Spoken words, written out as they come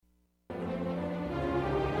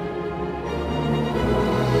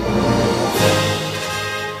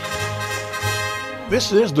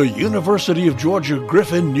This is the University of Georgia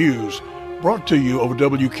Griffin News, brought to you over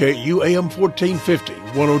WKU AM 1450,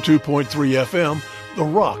 102.3 FM, The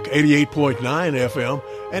Rock 88.9 FM,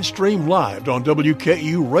 and stream live on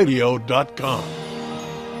WKURadio.com.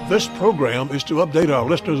 This program is to update our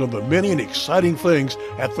listeners on the many and exciting things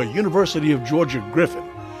at the University of Georgia Griffin,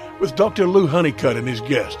 with Dr. Lou Honeycutt and his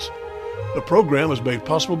guests. The program is made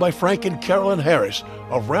possible by Frank and Carolyn Harris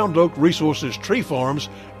of Round Oak Resources Tree Farms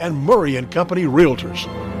and Murray and Company Realtors.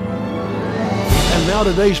 And now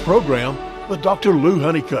today's program with Dr. Lou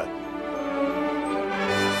Honeycutt.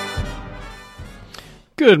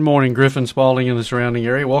 Good morning, Griffin, Spalding, and the surrounding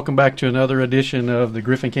area. Welcome back to another edition of the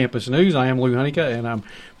Griffin Campus News. I am Lou Honeycutt, and I'm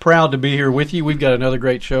proud to be here with you. We've got another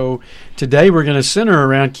great show today. We're going to center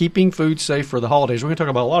around keeping food safe for the holidays. We're going to talk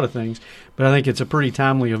about a lot of things, but I think it's a pretty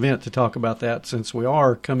timely event to talk about that since we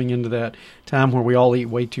are coming into that time where we all eat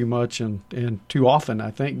way too much and too often,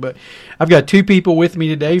 I think. But I've got two people with me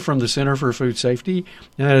today from the Center for Food Safety,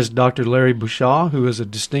 and that is Dr. Larry Bouchard, who is a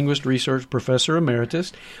distinguished research professor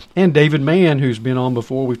emeritus, and David Mann, who's been on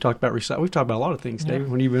before. We've talked about a lot of things,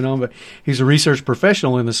 David, when you've been on, but he's a research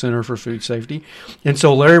professional in the Center for Food Safety. And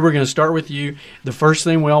so, Larry, we're going to start with you. The first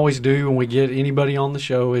thing we always do when we get anybody on the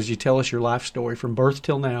show is you tell us your life story from birth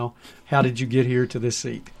till now. How did you get here to this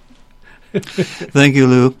seat? Thank you,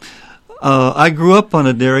 Lou. I grew up on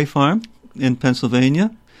a dairy farm in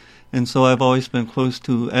Pennsylvania, and so I've always been close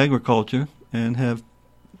to agriculture and have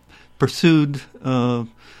pursued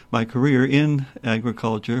my career in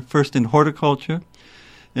agriculture, first in horticulture,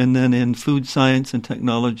 and then in food science and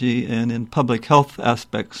technology and in public health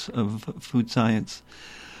aspects of food science.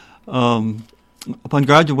 Upon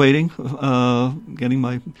graduating, getting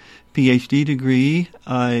my PhD degree,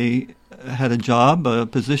 I had a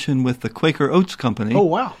position with the Quaker Oats Company. Oh,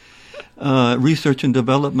 wow. Research and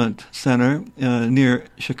Development Center near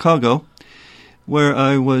Chicago, where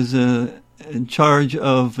I was in charge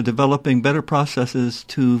of developing better processes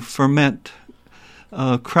to ferment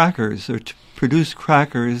crackers or to produce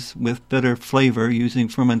crackers with better flavor using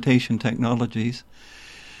fermentation technologies.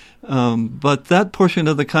 But that portion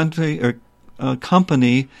of the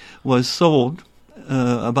company was sold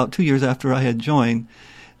about 2 years after I had joined.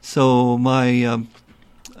 So my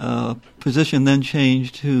position then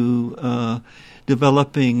changed to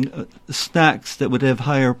developing snacks that would have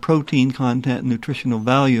higher protein content and nutritional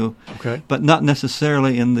value, but not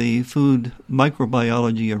necessarily in the food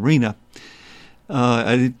microbiology arena.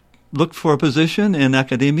 I looked for a position in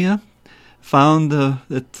academia, found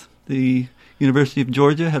that the University of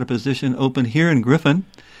Georgia had a position open here in Griffin,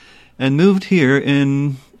 and moved here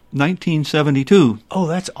in 1972. Oh,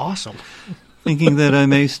 that's awesome. Thinking that I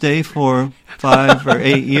may stay for 5 or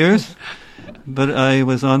 8 years, but I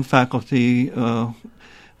was on faculty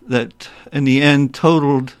that in the end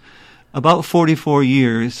totaled about 44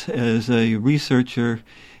 years as a researcher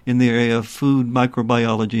in the area of food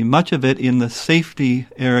microbiology, much of it in the safety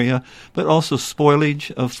area, but also spoilage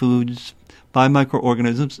of foods by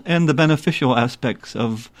microorganisms and the beneficial aspects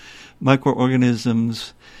of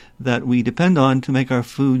microorganisms that we depend on to make our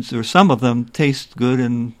foods, or some of them, taste good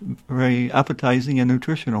and very appetizing and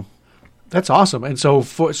nutritional. That's awesome. And so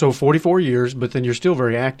 44 years, but then you're still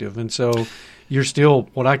very active, and so you're still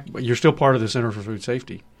part of the Center for Food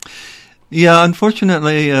Safety. Yeah,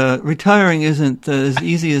 unfortunately, retiring isn't as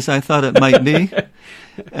easy as I thought it might be.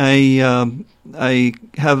 I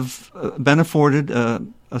have been afforded a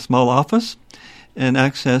small office and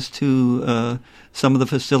access to some of the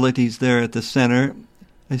facilities there at the center.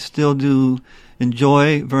 I still do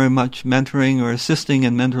enjoy very much mentoring or assisting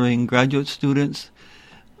in mentoring graduate students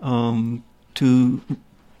to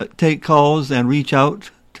take calls and reach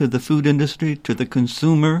out to the food industry, to the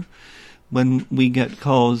consumer, when we get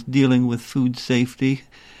calls dealing with food safety,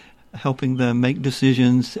 helping them make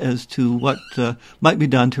decisions as to what might be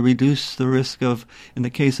done to reduce the risk of, in the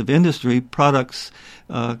case of industry, products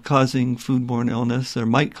causing foodborne illness or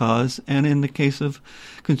might cause, and in the case of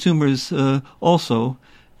consumers also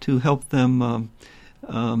to help them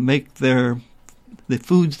make the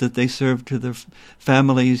foods that they serve to their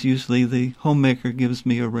families. Usually the homemaker gives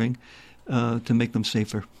me a ring to make them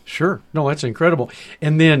safer. Sure. No, that's incredible.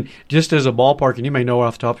 And then just as a ballpark, and you may know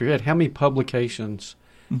off the top of your head, how many publications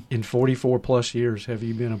in 44 plus years have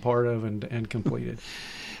you been a part of and completed?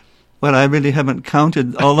 Well, I really haven't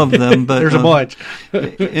counted all of them, but there's a bunch.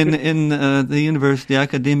 in the university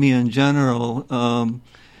academia in general,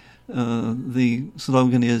 the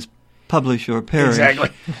slogan is "Publish or Perish." Exactly.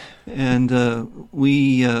 And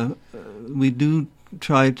we do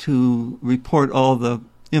try to report all the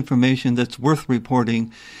information that's worth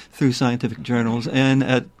reporting through scientific journals and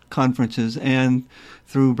at conferences and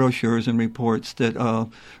through brochures and reports that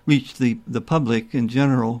reach the public in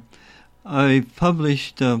general. I've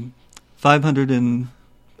published about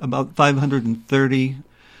 530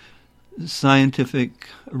 scientific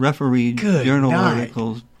refereed journal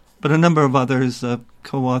articles, but a number of others,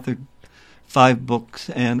 co-authored 5 books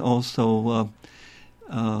and also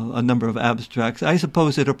a number of abstracts. I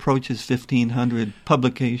suppose it approaches 1,500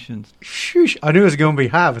 publications. Shoosh, I knew it was going to be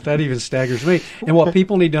high, but that even staggers me. And what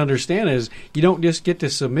people need to understand is you don't just get to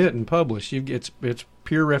submit and publish. It's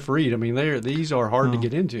peer refereed. I mean, these are hard to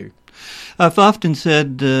get into. I've often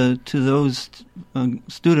said to those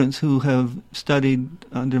students who have studied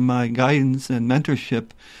under my guidance and mentorship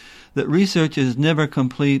that research is never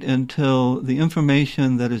complete until the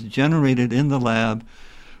information that is generated in the lab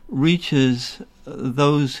reaches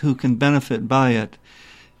those who can benefit by it.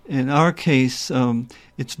 In our case,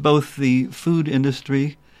 it's both the food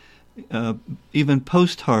industry, even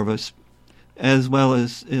post-harvest, as well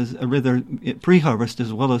as rather pre-harvest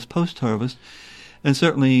as well as post-harvest, and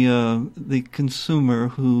certainly the consumer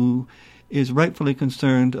who is rightfully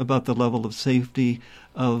concerned about the level of safety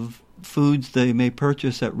of foods they may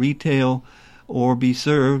purchase at retail or be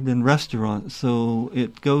served in restaurants. So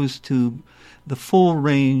it goes to the full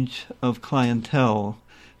range of clientele,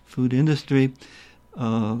 food industry,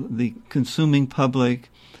 the consuming public,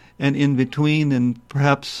 and in between, and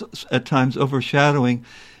perhaps at times overshadowing,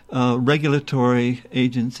 regulatory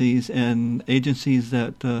agencies and agencies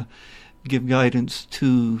that give guidance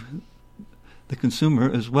to the consumer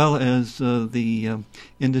as well as the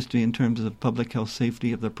industry in terms of public health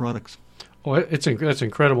safety of their products. Well, that's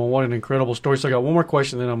incredible. What an incredible story. So I got one more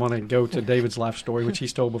question, then I'm going to go to David's life story, which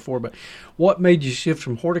he's told before. But what made you shift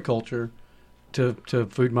from horticulture to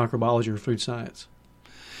food microbiology or food science?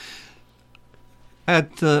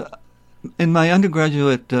 In my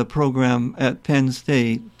undergraduate program at Penn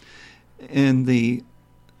State in the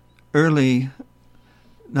early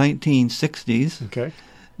 1960s, okay,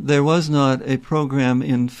 there was not a program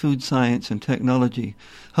in food science and technology.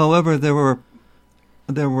 However, there were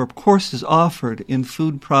courses offered in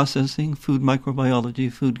food processing, food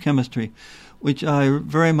microbiology, food chemistry, which I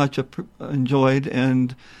very much enjoyed.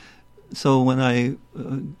 And so when I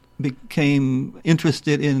became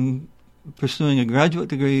interested in pursuing a graduate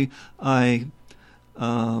degree, I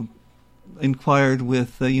inquired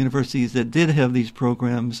with universities that did have these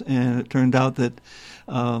programs, and it turned out that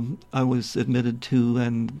I was admitted to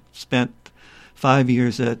and spent 5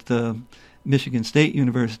 years at Michigan State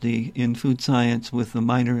University in food science with a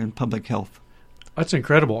minor in public health. That's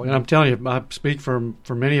incredible. And I'm telling you, I speak for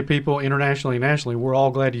many people internationally and nationally. We're all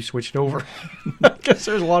glad you switched over because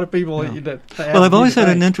there's a lot of people that have. Well, I've always had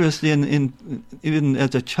an interest in even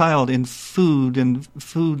as a child, in food and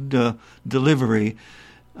food delivery.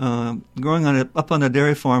 Growing up on a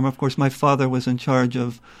dairy farm, of course, my father was in charge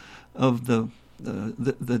of the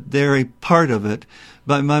dairy part of it.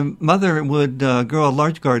 But my mother would grow a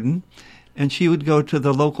large garden, and she would go to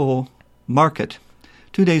the local market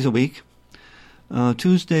 2 days a week,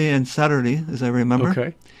 Tuesday and Saturday, as I remember.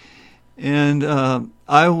 Okay. And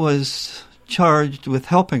I was charged with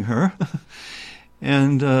helping her.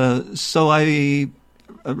 And so I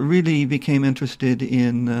really became interested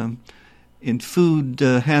in food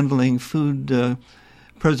handling, food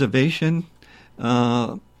preservation,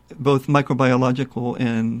 both microbiological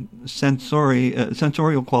and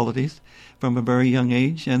sensorial qualities from a very young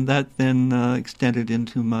age, and that then extended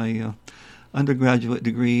into my undergraduate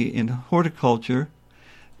degree in horticulture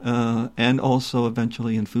and also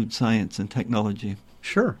eventually in food science and technology.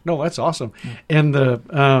 Sure. No, that's awesome. And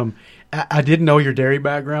I didn't know your dairy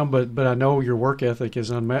background, but I know your work ethic is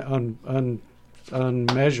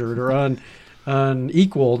unmeasured or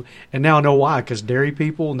unequaled, and now I know why, because dairy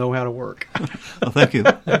people know how to work. Well, thank you.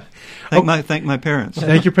 Thank my parents.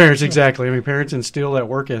 Thank your parents, exactly. I mean, parents instill that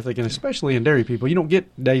work ethic, and especially in dairy people, you don't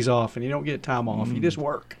get days off and you don't get time off. You just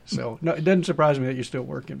work. So no, it doesn't surprise me that you're still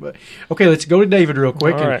working. But okay, let's go to David real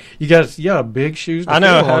quick. All right. You got a big shoes to I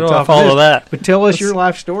know. fill How on do top I follow of that? But tell us your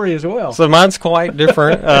life story as well. So mine's quite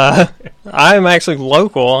different. I'm actually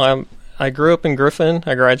local. I grew up in Griffin.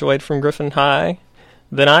 I graduated from Griffin High.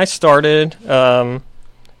 Then I started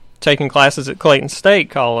taking classes at Clayton State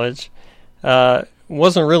College.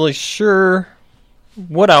 Wasn't really sure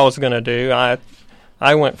what I was going to do.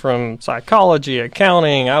 I went from psychology,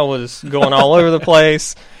 accounting. I was going all over the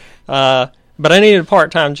place. But I needed a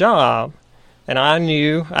part-time job. And I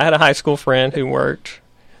knew I had a high school friend who worked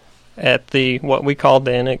at what we called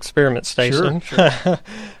then experiment station. Sure.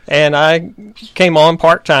 And I came on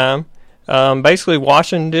part-time, basically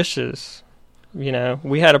washing dishes.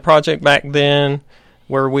 We had a project back then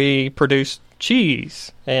where we produced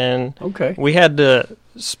cheese, and we had to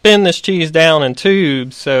spin this cheese down in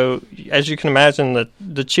tubes. So as you can imagine,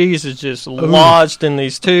 the cheese is just lodged in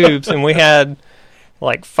these tubes, and we had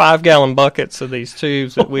like 5-gallon buckets of these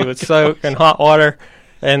tubes that we would soak in hot water,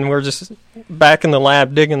 and we're just back in the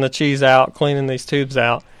lab digging the cheese out, cleaning these tubes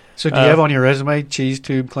out. So do you have on your resume cheese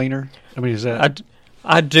tube cleaner? I mean, is that...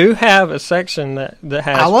 I do have a section that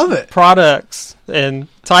has I love it. Products and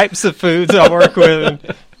types of foods I work with,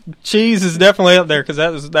 and cheese is definitely up there because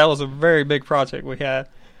that was a very big project we had.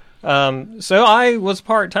 So I was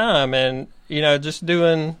part-time and, just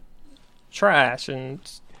doing trash and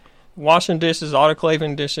washing dishes,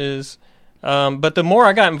 autoclaving dishes. But the more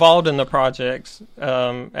I got involved in the projects,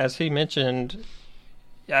 as he mentioned,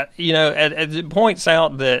 it points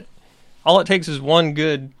out that all it takes is one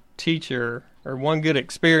good teacher or one good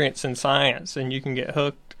experience in science, and you can get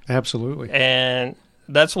hooked. Absolutely. And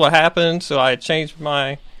that's what happened. So I changed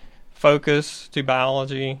my focus to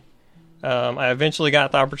biology. I eventually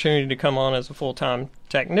got the opportunity to come on as a full-time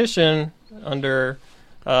technician under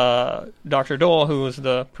Dr. Doyle, who was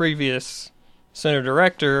the previous center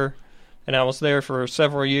director, and I was there for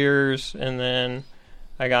several years, and then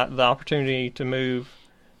I got the opportunity to move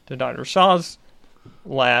to Dr. Shaw's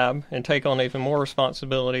lab and take on even more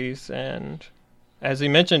responsibilities. And as he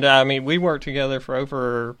mentioned, we worked together for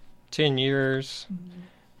over 10 years.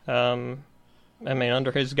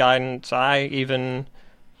 Under his guidance, I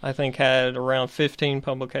think had around 15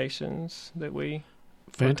 publications that we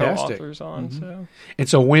were co-authors on.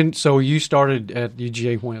 Mm-hmm. So you started at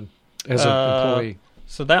UGA when as an employee?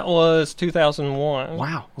 So that was 2001.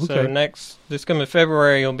 Wow. Okay. So this coming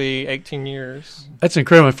February will be 18 years. That's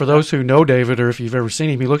incredible. For those who know David, or if you've ever seen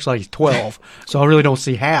him, he looks like he's 12. So I really don't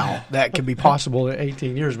see how that could be possible at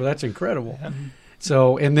 18 years, but that's incredible. Yeah.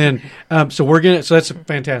 So, and then, so that's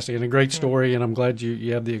fantastic and a great story, and I'm glad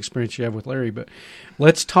you have the experience you have with Larry. But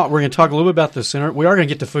let's talk. We're going to talk a little bit about the center. We are going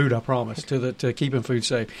to get to food, I promise, to keeping food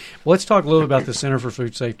safe. Let's talk a little bit about the Center for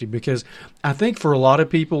Food Safety, because I think for a lot of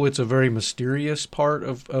people it's a very mysterious part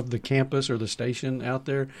of the campus or the station out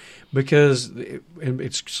there, because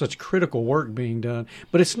it's such critical work being done.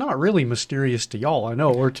 But it's not really mysterious to y'all, I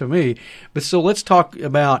know, or to me. But so let's talk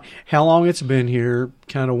about how long it's been here,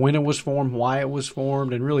 kind of when it was formed, why it was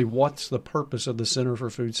formed, and really what's the purpose of the Center for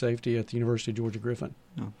Food Safety at the University of Georgia-Griffin.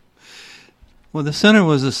 Well, the center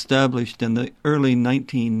was established in the early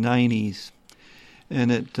 1990s,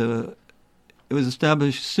 and it was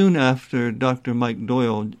established soon after Dr. Mike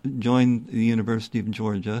Doyle joined the University of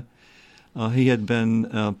Georgia. He had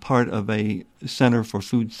been part of a Center for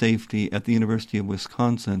Food Safety at the University of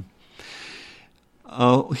Wisconsin.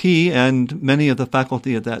 He and many of the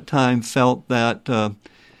faculty at that time felt that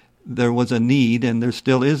there was a need, and there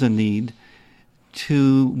still is a need,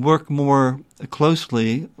 to work more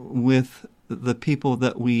closely with the people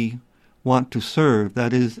that we want to serve.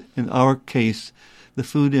 That is, in our case, the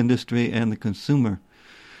food industry and the consumer.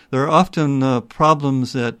 There are often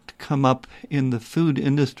problems that come up in the food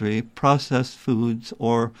industry, processed foods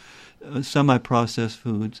or semi-processed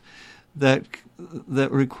foods, that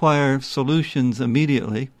require solutions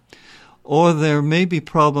immediately, or there may be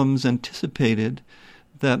problems anticipated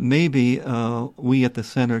that maybe we at the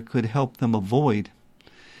center could help them avoid.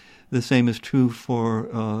 The same is true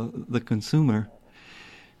for the consumer.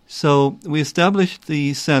 So we established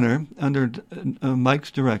the center under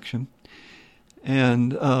Mike's direction,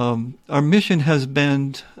 and our mission has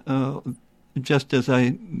been, just as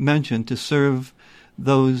I mentioned, to serve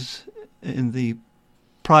those in the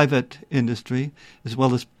private industry as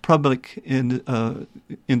well as public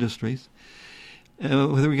industries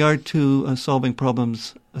with regard to solving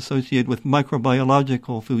problems associated with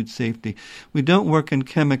microbiological food safety. We don't work in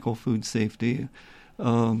chemical food safety.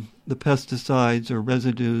 The pesticides or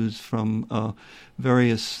residues from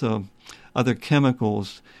various other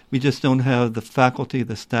chemicals, we just don't have the faculty,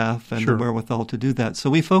 the staff, and the wherewithal to do that.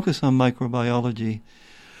 So we focus on microbiology.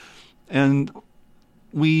 And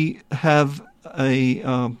we have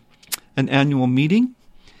an annual meeting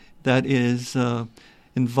that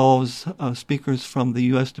involves speakers from the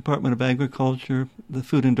U.S. Department of Agriculture, the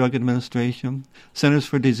Food and Drug Administration, Centers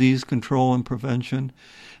for Disease Control and Prevention,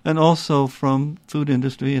 and also from food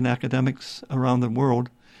industry and academics around the world.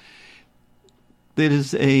 It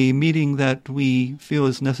is a meeting that we feel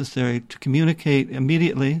is necessary to communicate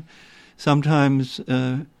immediately, sometimes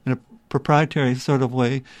in a proprietary sort of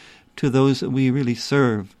way, to those that we really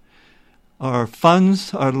serve. Our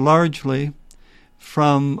funds are largely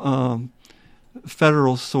from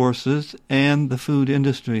federal sources and the food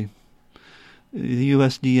industry, the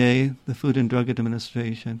USDA, the Food and Drug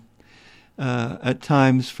Administration. at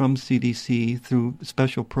times from CDC through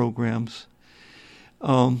special programs.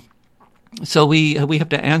 So we have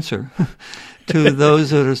to answer to those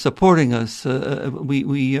that are supporting us.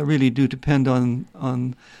 We really do depend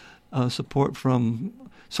on support from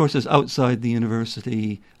sources outside the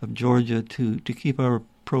University of Georgia to keep our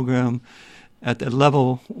program at the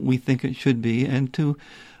level we think it should be, and to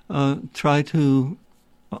try to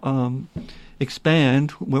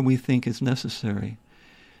expand where we think is necessary.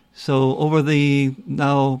 So over the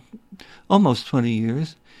now almost 20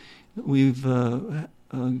 years, we've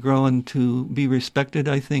grown to be respected,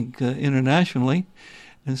 I think, internationally,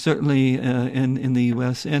 and certainly in the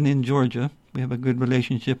U.S. and in Georgia. We have a good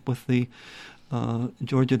relationship with the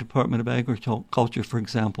Georgia Department of Agriculture, for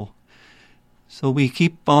example. So we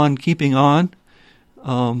keep on keeping on.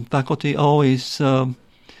 Faculty always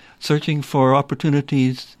searching for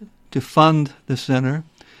opportunities to fund the center,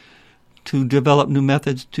 to develop new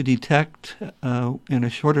methods to detect in a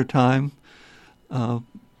shorter time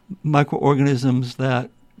microorganisms that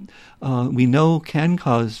we know can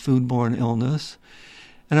cause foodborne illness.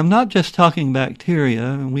 And I'm not just talking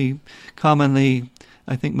bacteria. We commonly,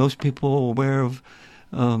 I think most people are aware of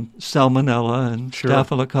salmonella and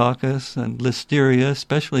staphylococcus and listeria,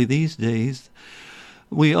 especially these days.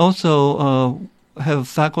 We also have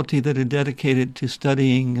faculty that are dedicated to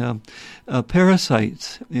studying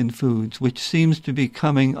parasites in foods, which seems to be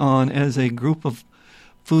coming on as a group of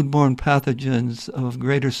foodborne pathogens of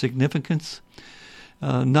greater significance,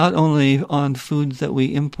 not only on foods that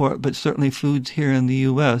we import, but certainly foods here in the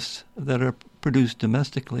U.S. that are produced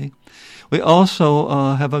domestically. We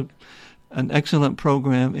also have an excellent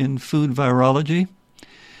program in food virology.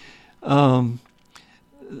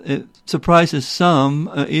 It surprises some,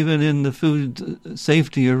 even in the food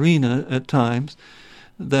safety arena at times,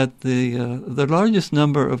 that the largest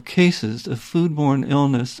number of cases of foodborne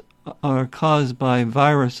illness are caused by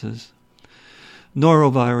viruses,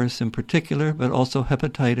 norovirus in particular, but also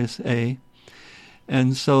hepatitis A.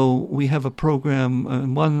 And so we have a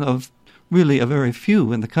program, one of really a very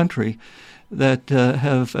few in the country, that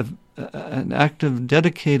have an active,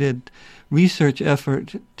 dedicated research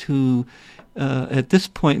effort to, at this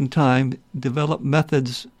point in time, develop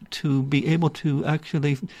methods to be able to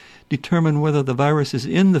actually determine whether the virus is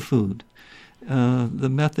in the food. The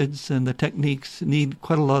methods and the techniques need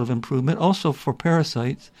quite a lot of improvement, also for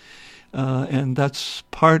parasites, and that's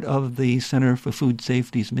part of the Center for Food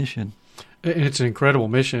Safety's mission. It's an incredible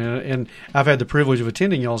mission, and I've had the privilege of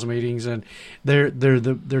attending y'all's meetings, and they're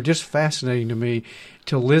just fascinating to me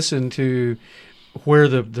to listen to where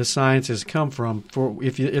the science has come from. For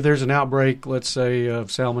if there's an outbreak, let's say of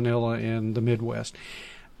salmonella in the Midwest,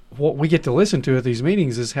 what we get to listen to at these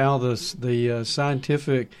meetings is how the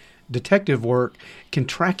scientific detective work can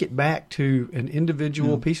track it back to an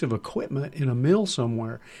individual piece of equipment in a mill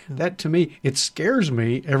somewhere. That, to me, it scares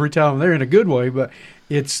me every time I'm there in a good way, but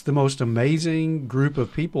it's the most amazing group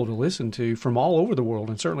of people to listen to from all over the world,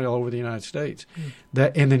 and certainly all over the United States.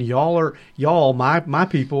 And then my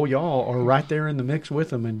people, y'all are right there in the mix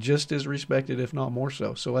with them and just as respected, if not more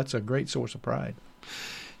so. So that's a great source of pride.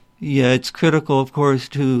 Yeah, it's critical, of course,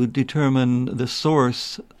 to determine the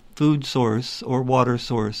source, food source or water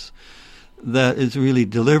source, that is really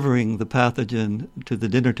delivering the pathogen to the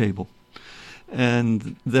dinner table,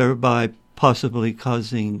 and thereby possibly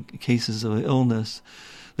causing cases of illness.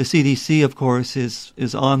 The CDC, of course,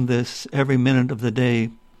 is on this every minute of the day,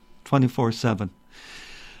 24/7.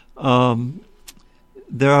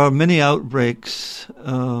 There are many outbreaks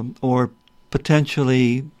or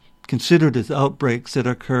potentially considered as outbreaks that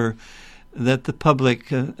occur that the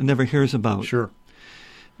public never hears about. Sure.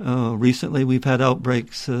 Recently, we've had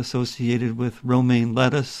outbreaks associated with romaine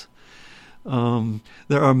lettuce.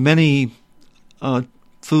 There are many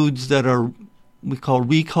foods that we call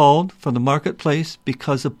recalled from the marketplace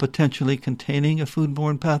because of potentially containing a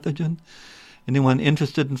foodborne pathogen. Anyone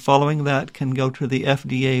interested in following that can go to the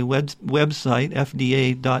FDA website,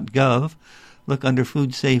 fda.gov, look under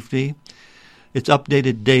food safety. It's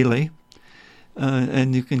updated daily.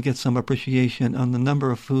 And you can get some appreciation on the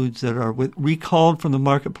number of foods that are recalled from the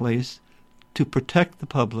marketplace to protect the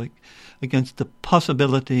public against the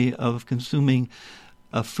possibility of consuming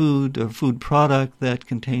a food or food product that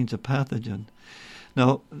contains a pathogen.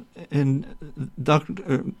 Now, in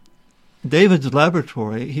Dr. David's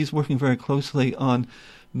laboratory, he's working very closely on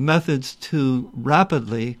methods to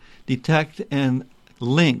rapidly detect and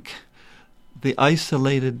link the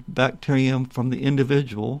isolated bacterium from the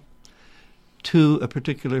individual to a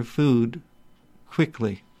particular food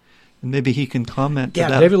quickly. Maybe he can comment Yeah,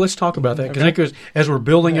 to that. David, let's talk about that. Because as we're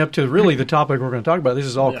building up to really the topic we're going to talk about, this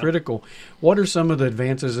is all critical. What are some of the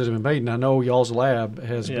advances that have been made? And I know y'all's lab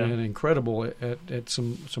has been incredible at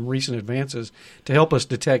some recent advances to help us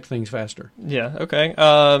detect things faster. Yeah, okay.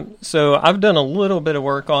 So I've done a little bit of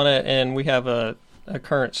work on it, and we have a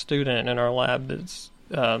current student in our lab that's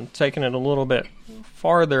taken it a little bit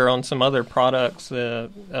farther on some other products,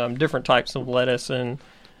 different types of lettuce, and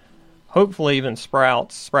hopefully even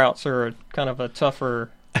sprouts. Sprouts are kind of a tougher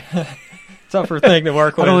thing to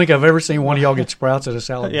work with. I don't think I've ever seen one of y'all get sprouts at a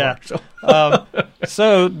salad bar. So,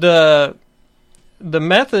 so the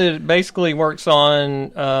method basically works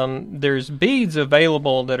on there's beads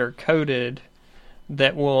available that are coated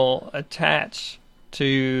that will attach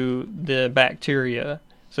to the bacteria.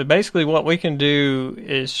 So basically what we can do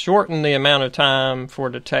is shorten the amount of time for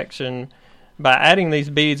detection by adding these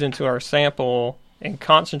beads into our sample and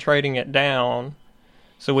concentrating it down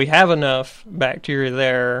so we have enough bacteria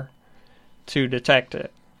there to detect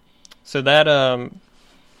it. So that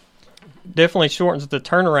definitely shortens the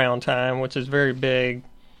turnaround time, which is very big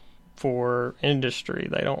for industry.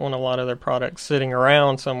 They don't want a lot of their products sitting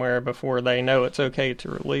around somewhere before they know it's okay to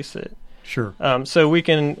release it. Sure. So we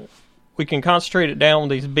can concentrate it down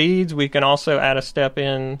with these beads. We can also add a step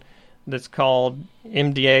in that's called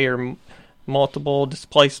MDA, or multiple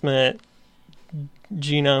displacement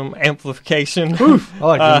genome amplification. Oof, I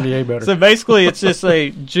like MDA better. So basically it's just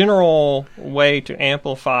a general way to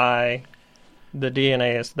amplify the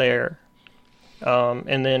DNA that's there.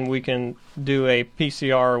 And then we can do a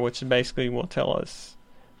PCR, which basically will tell us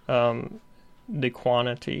the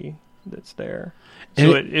quantity that's there.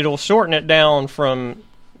 So it'll shorten it down from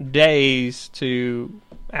days to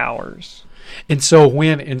hours. And so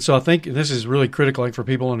I think this is really critical for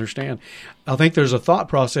people to understand. I think there's a thought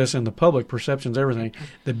process in the public, perceptions, everything,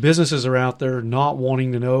 that businesses are out there not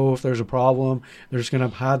wanting to know if there's a problem. They're just going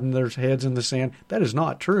to hide their heads in the sand. That is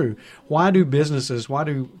not true. Why do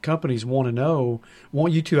companies want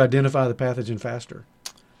you to identify the pathogen faster?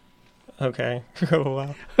 Okay.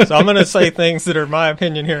 Wow. So I'm going to say things that are my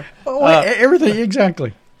opinion here. Everything,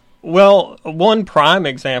 exactly. Well, one prime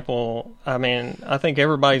example, I think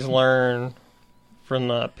everybody's learned from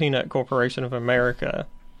the Peanut Corporation of America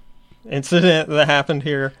incident that happened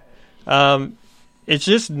here. It's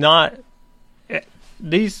just not,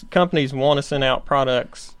 these companies want to send out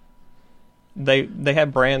products. They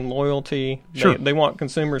have brand loyalty. Sure. They want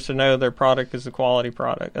consumers to know their product is a quality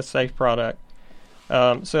product, a safe product.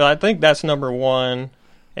 So I think that's number one,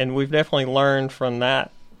 and we've definitely learned from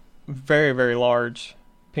that very, very large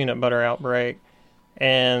peanut butter outbreak,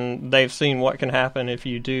 and they've seen what can happen if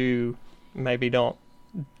you don't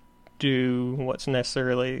do what's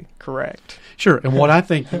necessarily correct. Sure. And what I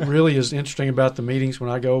think really is interesting about the meetings when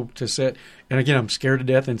I go to sit, and again, I'm scared to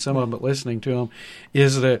death in some of them, but listening to them,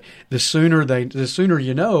 is that the sooner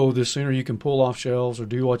you know, the sooner you can pull off shelves or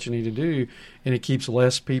do what you need to do, and it keeps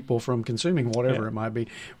less people from consuming whatever it might be.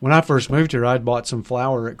 When I first moved here, I'd bought some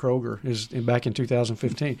flour at Kroger back in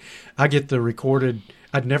 2015. I get the recorded,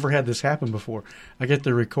 I'd never had this happen before. I get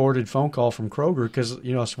the recorded phone call from Kroger because,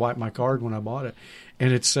 I swiped my card when I bought it.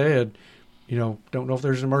 And it said, don't know if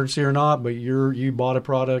there's an emergency or not, but you bought a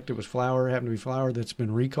product, it was flour, happened to be flour that's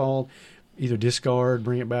been recalled, either discard,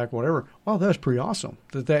 bring it back, whatever. Wow, that was pretty awesome.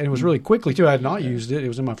 It was really quickly, too. I had not used it. It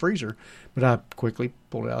was in my freezer, but I quickly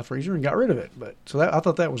pulled it out of the freezer and got rid of it. I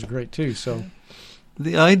thought that was great, too. So,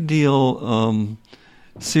 the ideal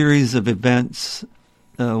series of events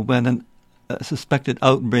when a suspected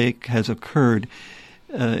outbreak has occurred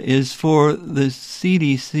is for the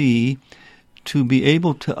CDC to be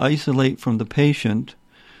able to isolate from the patient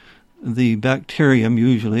the bacterium,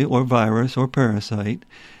 usually, or virus or parasite,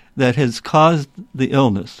 that has caused the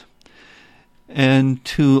illness, and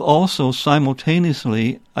to also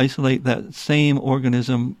simultaneously isolate that same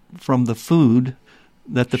organism from the food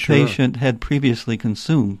that the patient had previously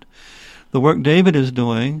consumed. The work David is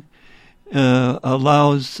doing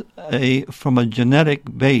allows from a genetic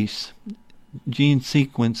base, gene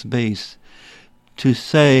sequence base, to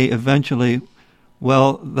say eventually,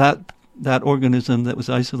 well, that organism that was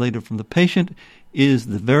isolated from the patient is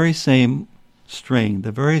the very same strain,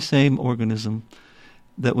 the very same organism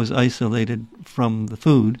that was isolated from the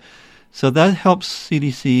food. So that helps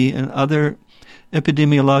CDC and other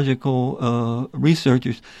epidemiological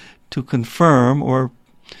researchers to confirm, or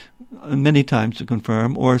many times to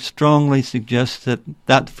confirm, or strongly suggest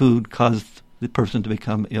that food caused the person to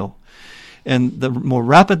become ill. And the more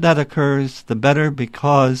rapid that occurs, the better,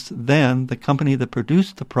 because then the company that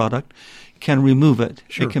produced the product can remove it.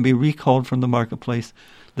 Sure. It can be recalled from the marketplace,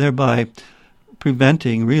 thereby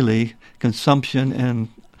preventing, really, consumption and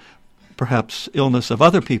perhaps illness of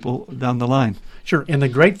other people down the line. Sure, and the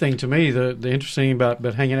great thing to me, the interesting about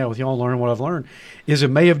hanging out with y'all and learning what I've learned, is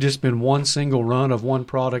it may have just been one single run of one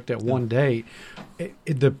product at one date.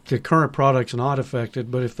 The current product's not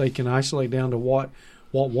affected, but if they can isolate down to what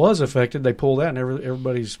was affected, they pull that, and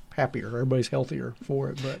everybody's happier, everybody's healthier for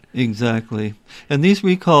it. But exactly, and these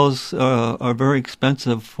recalls are very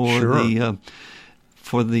expensive for the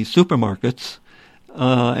supermarkets.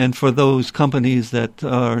 And for those companies that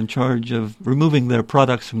are in charge of removing their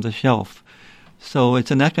products from the shelf. So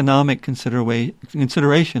it's an economic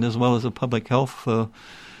consideration as well as a public health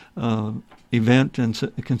event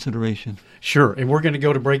and consideration. Sure. And we're going to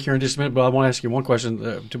go to break here in just a minute, but I want to ask you one question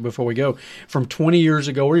before we go. From 20 years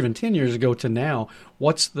ago or even 10 years ago to now,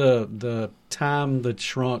 what's the time that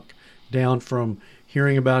shrunk down from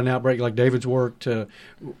hearing about an outbreak like David's work to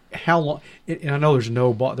how long? And I know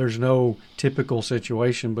there's no typical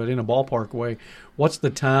situation, but in a ballpark way, what's the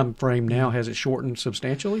time frame now? Has it shortened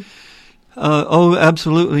substantially?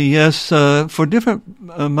 Absolutely, yes. For different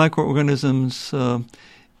microorganisms,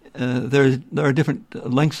 there are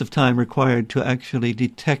different lengths of time required to actually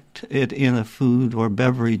detect it in a food or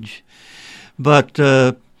beverage. But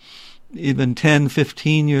even 10,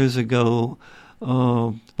 15 years ago,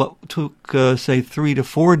 what took, say, 3 to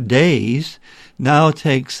 4 days now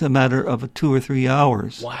takes a matter of 2 or 3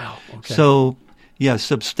 hours. Wow. Okay. So, yes,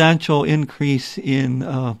 substantial increase in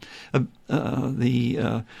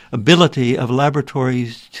the ability of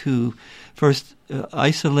laboratories to first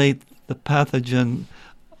isolate the pathogen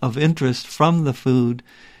of interest from the food,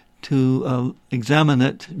 to examine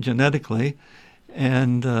it genetically,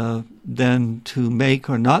 and then to make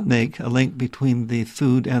or not make a link between the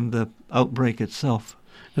food and the outbreak itself.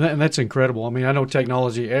 And that's incredible. I mean, I know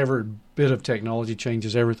every bit of technology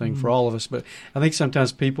changes everything for all of us, but I think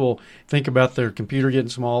sometimes people think about their computer getting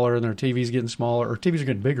smaller and their TVs getting smaller, or TVs are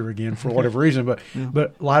getting bigger again for whatever reason,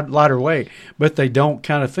 but lighter weight. But they don't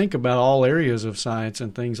kind of think about all areas of science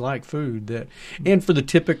and things like food. And for the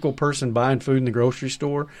typical person buying food in the grocery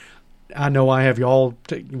store, I know I have y'all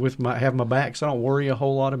have my back, so I don't worry a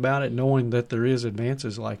whole lot about it, knowing that there is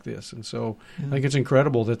advances like this. And so I think it's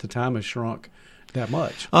incredible that the time has shrunk that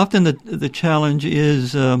much. Often the challenge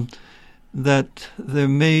is that there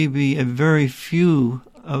may be a very few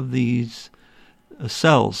of these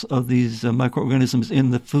cells, of these microorganisms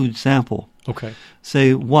in the food sample. Okay.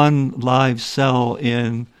 Say one live cell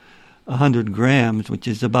in 100 grams, which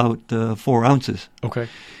is about 4 ounces. Okay.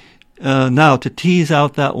 Now, to tease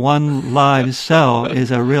out that one live cell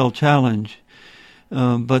is a real challenge.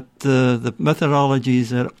 But the methodologies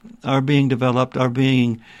that are being developed are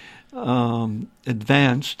being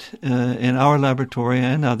advanced in our laboratory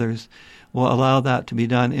and others will allow that to be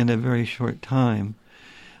done in a very short time.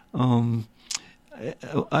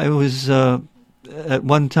 I was at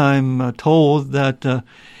one time told that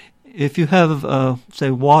if you have, say,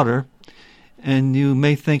 water, and you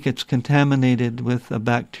may think it's contaminated with a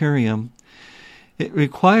bacterium, it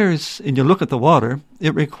requires, and you look at the water,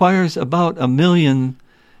 it requires about 1 million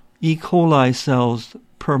E. coli cells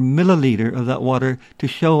per milliliter of that water to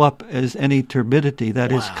show up as any turbidity,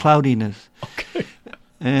 that is cloudiness. Okay.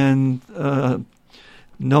 And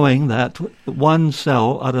knowing that one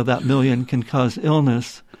cell out of that million can cause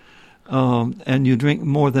illness, and you drink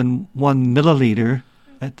more than 1 milliliter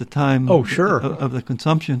at the time of the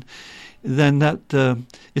consumption, then that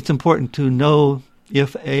it's important to know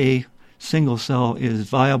if a single cell is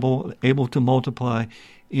viable, able to multiply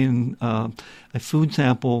in a food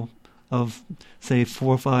sample of, say,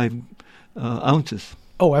 4 or 5 ounces.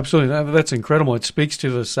 Oh, absolutely. That's incredible. It speaks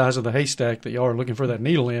to the size of the haystack that y'all are looking for that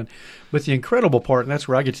needle in. But the incredible part, and that's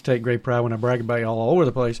where I get to take great pride when I brag about y'all all over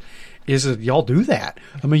the place, is that y'all do that.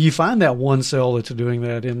 I mean, you find that one cell that's doing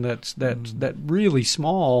that in that really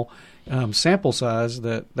small sample size.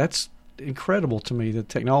 That's incredible to me. The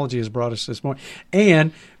technology has brought us this point.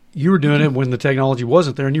 And you were doing it when the technology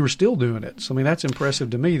wasn't there, and you were still doing it. So, I mean, that's impressive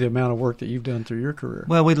to me, the amount of work that you've done through your career.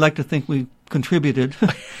 Well, we'd like to think we contributed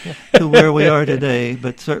to where we are today,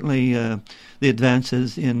 but certainly the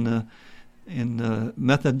advances in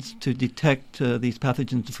methods to detect these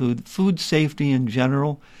pathogens in food safety in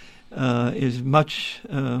general is much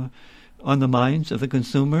on the minds of the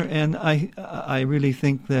consumer, and I really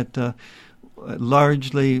think that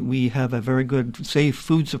largely we have a very good, safe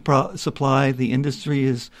food supply. The industry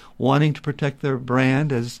is wanting to protect their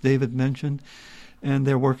brand, as David mentioned, and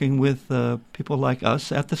they're working with people like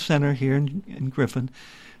us at the center here in Griffin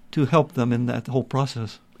to help them in that whole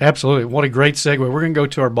process. Absolutely. What a great segue. We're going to go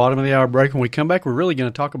to our bottom of the hour break. When we come back, we're really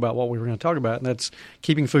going to talk about what we were going to talk about, and that's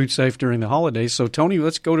keeping food safe during the holidays. So, Tony,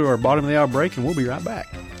 let's go to our bottom of the hour break, and we'll be right back.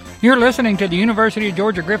 You're listening to the University of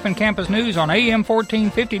Georgia Griffin Campus News on AM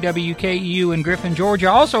 1450 WKEU in Griffin,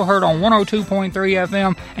 Georgia. Also heard on 102.3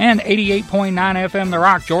 FM and 88.9 FM, The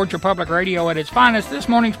Rock, Georgia Public Radio at its finest. This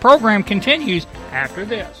morning's program continues after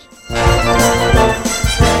this.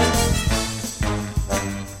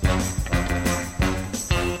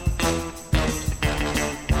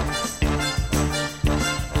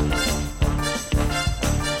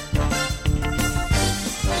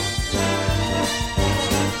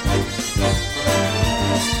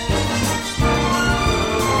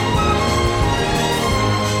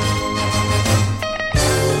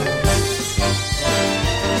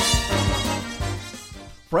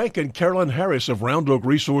 Frank and Carolyn Harris of Round Oak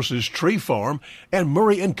Resources Tree Farm and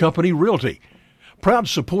Murray & Company Realty. Proud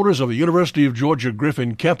supporters of the University of Georgia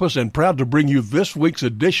Griffin Campus and proud to bring you this week's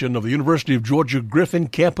edition of the University of Georgia Griffin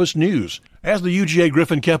Campus News. As the UGA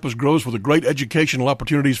Griffin Campus grows with the great educational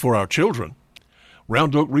opportunities for our children,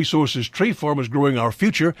 Round Oak Resources Tree Farm is growing our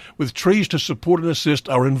future with trees to support and assist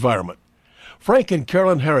our environment. Frank and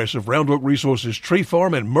Carolyn Harris of Round Oak Resources Tree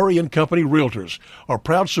Farm and Murray & Company Realtors are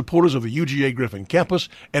proud supporters of the UGA Griffin Campus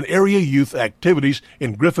and area youth activities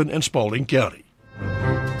in Griffin and Spalding County.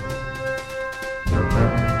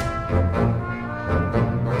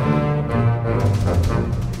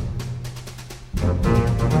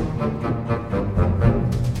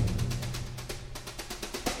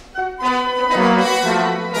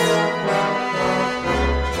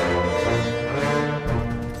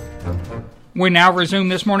 We now resume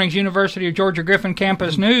this morning's University of Georgia Griffin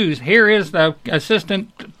Campus News. Here is the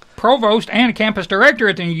Assistant Provost and Campus Director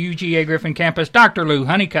at the UGA Griffin Campus, Dr. Lou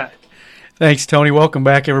Honeycutt. Thanks, Tony. Welcome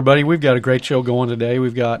back, everybody. We've got a great show going today.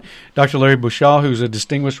 We've got Dr. Larry Bushaw, who's a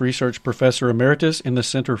Distinguished Research Professor Emeritus in the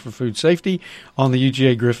Center for Food Safety on the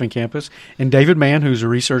UGA Griffin Campus, and David Mann, who's a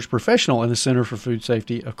Research Professional in the Center for Food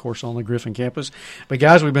Safety, of course, on the Griffin Campus. But,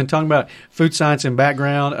 guys, we've been talking about food science and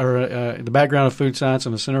background, or the background of food science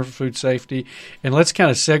and the Center for Food Safety, and let's kind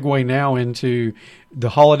of segue now into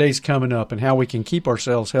the holidays coming up and how we can keep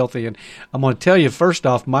ourselves healthy. And I'm going to tell you, first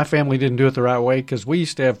off, my family didn't do it the right way because we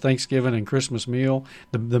used to have Thanksgiving and Christmas meal,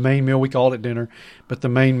 the main meal. We called it dinner, but the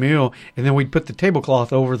main meal, and then we'd put the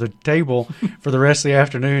tablecloth over the table for the rest of the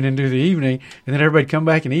afternoon into the evening, and then everybody'd come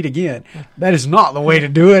back and eat again. That is not the way to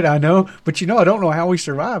do it, I know, but I don't know how we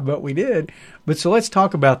survived, but we did. But so let's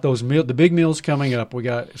talk about those the big meals coming up. We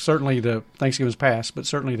got certainly the Thanksgiving's past, but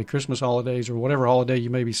certainly the Christmas holidays or whatever holiday you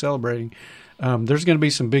may be celebrating. There's going to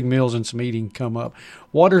be some big meals and some eating come up.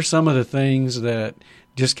 What are some of the things that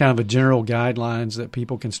just kind of a general guidelines that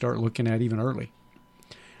people can start looking at even early?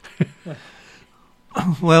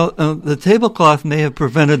 Well, the tablecloth may have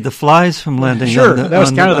prevented the flies from landing sure, on the, that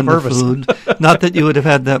was on kind the, of the on purpose. the food. Not that you would have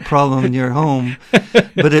had that problem in your home,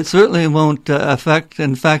 but it certainly won't affect.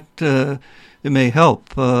 In fact, it may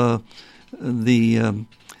help the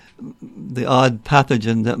odd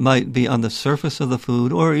pathogen that might be on the surface of the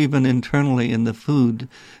food or even internally in the food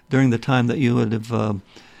during the time that you would have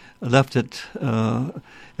left it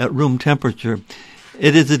at room temperature.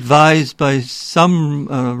 It is advised by some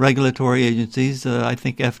regulatory agencies, I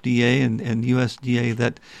think FDA and USDA,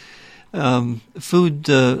 that food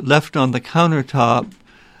left on the countertop,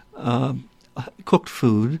 cooked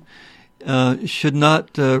food, should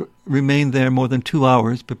not remain there more than 2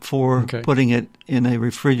 hours before putting it in a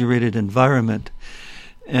refrigerated environment.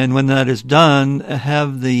 And when that is done,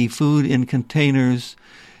 have the food in containers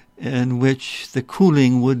in which the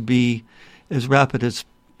cooling would be as rapid as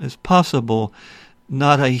possible.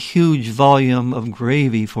 Not a huge volume of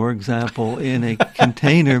gravy, for example, in a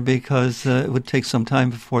container because it would take some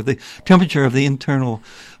time before the temperature of the internal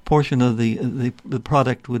portion of the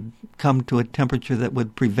product would come to a temperature that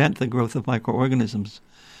would prevent the growth of microorganisms.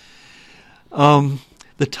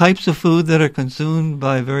 The types of food that are consumed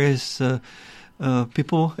by various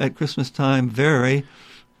people at Christmas time vary,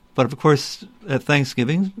 but of course at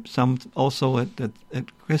Thanksgiving, some also at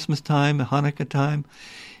Christmas time, Hanukkah time.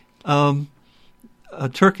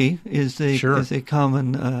 Turkey is a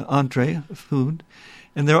common entree food.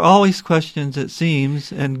 And there are always questions, it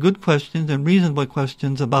seems, and good questions and reasonable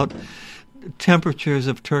questions about temperatures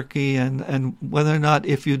of turkey and whether or not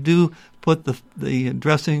if you do put the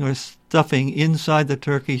dressing or stuffing inside the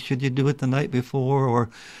turkey, should you do it the night before or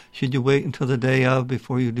should you wait until the day of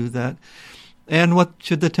before you do that? And what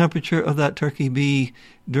should the temperature of that turkey be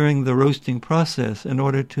during the roasting process in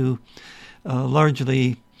order to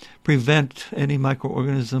largely prevent any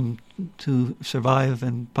microorganism to survive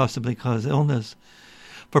and possibly cause illness?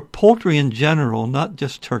 For poultry in general, not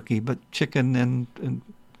just turkey, but chicken and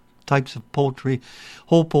types of poultry,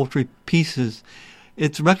 whole poultry pieces,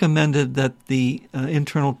 it's recommended that the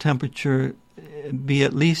internal temperature be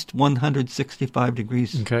at least 165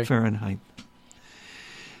 degrees Okay. Fahrenheit.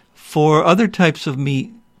 For other types of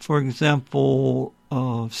meat, for example,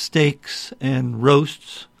 steaks and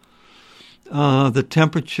roasts, the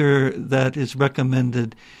temperature that is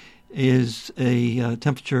recommended is a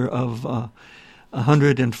temperature of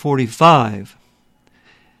 145.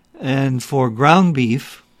 And for ground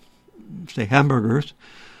beef, say hamburgers,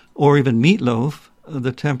 or even meatloaf,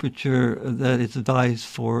 the temperature that is advised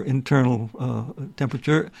for internal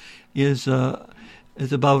temperature is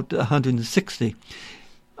about 160.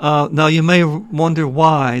 Now, you may wonder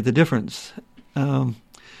why the difference. Well,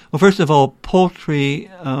 first of all, poultry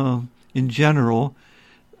in general,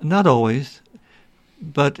 not always,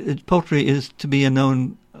 but poultry is to be a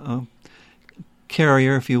known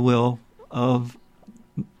carrier, if you will, of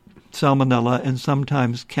Salmonella and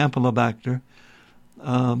sometimes Campylobacter,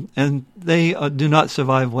 and they do not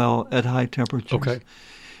survive well at high temperatures. Okay.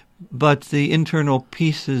 But the internal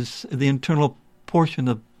pieces, the internal portion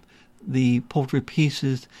of the poultry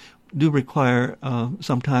pieces do require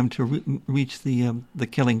some time to reach the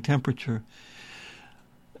killing temperature.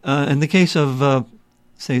 In the case of,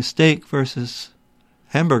 say, steak versus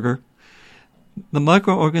hamburger, the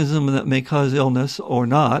microorganism that may cause illness or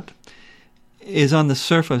not is on the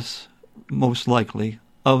surface, most likely,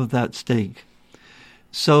 of that steak.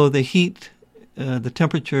 So the heat, the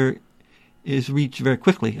temperature is reached very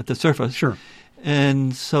quickly at the surface. Sure.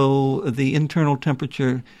 And so the internal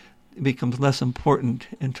temperature becomes less important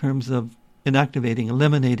in terms of inactivating,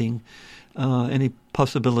 eliminating any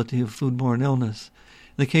possibility of foodborne illness.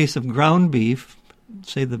 In the case of ground beef,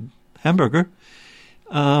 say the hamburger,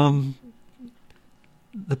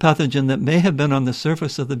 the pathogen that may have been on the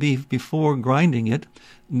surface of the beef before grinding it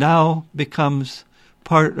now becomes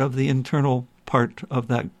part of the internal part of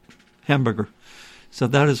that hamburger. So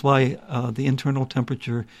that is why the internal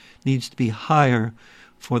temperature needs to be higher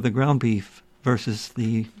for the ground beef versus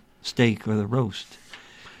the steak or the roast.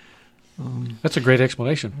 That's a great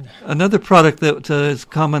explanation. Another product that is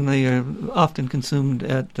commonly often consumed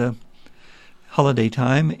at holiday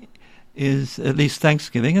time is, at least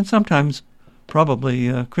Thanksgiving, and sometimes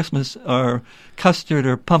probably Christmas, are custard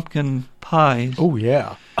or pumpkin pies. Oh,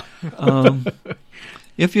 yeah.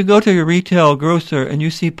 If you go to your retail grocer and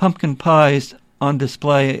you see pumpkin pies on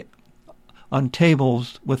display on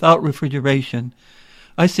tables without refrigeration,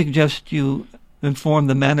 I suggest you inform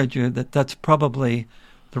the manager that that's probably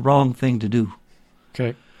the wrong thing to do.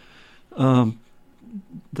 Okay.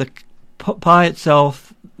 The pie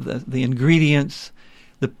itself, the ingredients,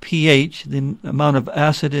 the pH, the amount of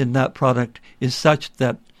acid in that product is such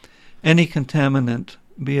that any contaminant,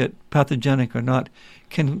 be it pathogenic or not,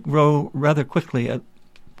 can grow rather quickly at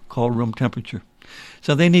called room temperature.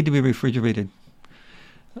 So they need to be refrigerated.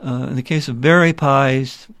 In the case of berry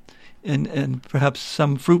pies and perhaps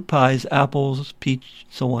some fruit pies, apples, peach,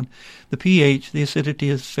 so on, the pH, the acidity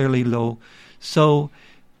is fairly low. So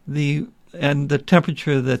the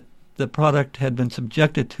temperature that the product had been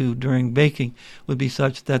subjected to during baking would be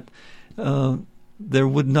such that there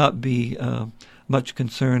would not be much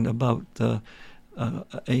concern about a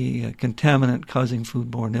contaminant causing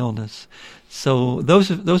foodborne illness. So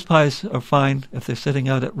those pies are fine if they're sitting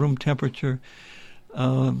out at room temperature,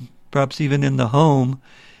 perhaps even in the home.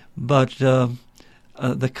 But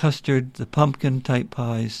the custard, the pumpkin type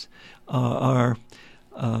pies are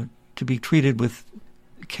to be treated with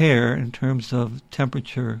care in terms of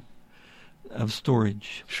temperature of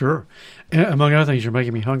storage. Sure. And among other things, you're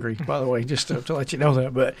making me hungry, by the way, just to let you know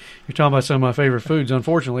that. But you're talking about some of my favorite foods,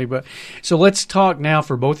 unfortunately. But so let's talk now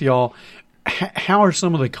for both of y'all. How are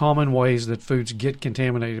some of the common ways that foods get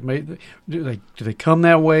contaminated? Do they come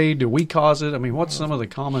that way? Do we cause it? I mean, what's some of the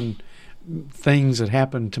common things that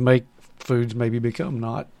happen to make foods maybe become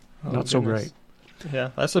not so great? Yeah,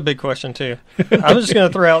 that's a big question too. I'm just going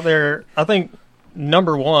to throw out there, I think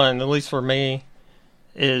number one, at least for me,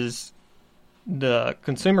 is the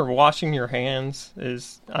consumer washing your hands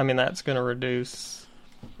that's going to reduce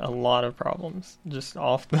a lot of problems just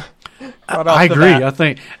off the I agree. bat. I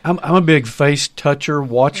think I'm a big face toucher,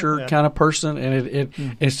 watcher kind of person, and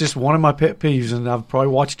it's just one of my pet peeves. And I've probably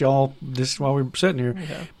watched y'all this while we were sitting here,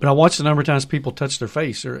 but I watched the number of times people touch their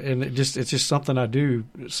face, and it's just something I do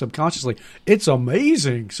subconsciously. It's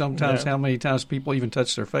amazing sometimes how many times people even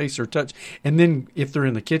touch their face or touch, and then if they're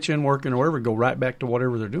in the kitchen working or whatever, go right back to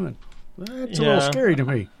whatever they're doing. That's a little scary to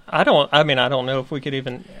me. I don't know if we could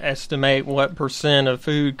even estimate what percent of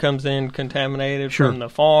food comes in contaminated from the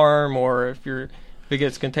farm, or if it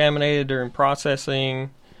gets contaminated during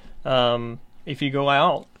processing. If you go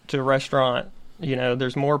out to a restaurant,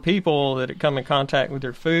 there's more people that come in contact with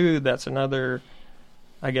your food. That's another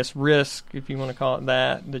I guess, risk, if you want to call it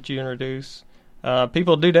that you introduce.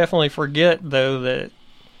 People do definitely forget, though, that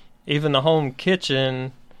even the home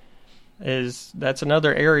kitchen that's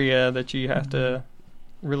another area that you have to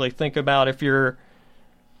really think about if you're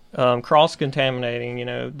cross-contaminating.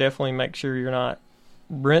 Definitely make sure you're not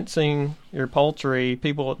rinsing your poultry.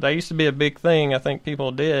 That used to be a big thing I think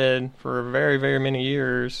people did for very, very many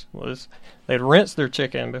years, was they'd rinse their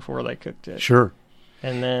chicken before they cooked it. Sure.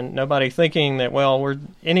 And then nobody thinking that,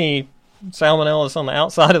 any salmonella on the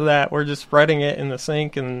outside of that, we're just spreading it in the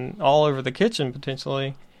sink and all over the kitchen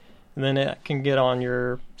potentially. And then it can get on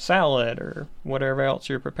your salad or whatever else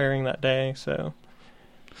you're preparing that day. So,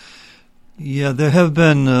 yeah, there have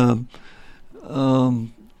been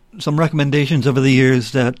some recommendations over the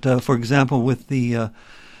years that, for example, with the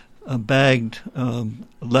bagged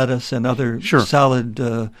lettuce and other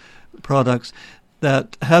salad products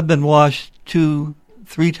that have been washed 2-3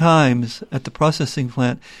 times at the processing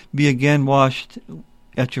plant, be again washed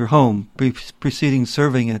at your home preceding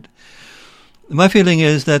serving it. My feeling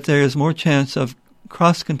is that there is more chance of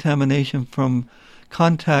cross-contamination from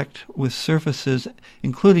contact with surfaces,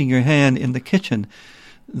 including your hand in the kitchen,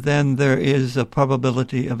 than there is a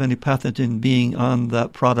probability of any pathogen being on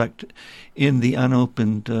that product in the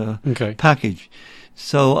unopened package.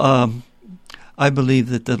 So I believe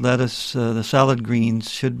that the lettuce, the salad greens,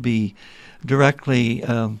 should be directly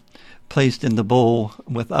placed in the bowl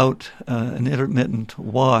without an intermittent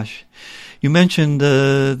wash. You mentioned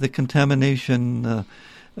the contamination,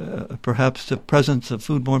 perhaps the presence of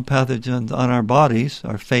foodborne pathogens on our bodies,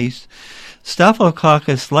 our face.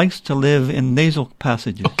 Staphylococcus likes to live in nasal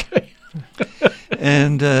passages. Okay.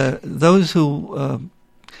 And those who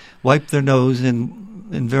wipe their nose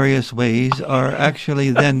in various ways are actually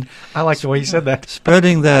then I like the way you said that.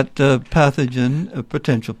 spreading that pathogen, a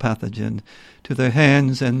potential pathogen, to their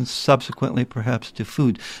hands and subsequently perhaps to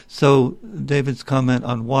food. So David's comment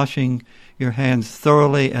on washing your hands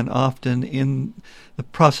thoroughly and often in the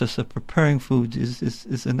process of preparing foods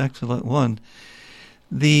is an excellent one.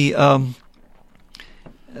 These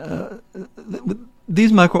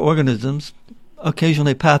microorganisms,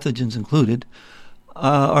 occasionally pathogens included,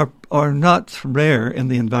 are not rare in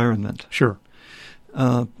the environment. Sure.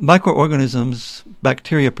 Microorganisms,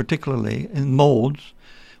 bacteria particularly, in molds,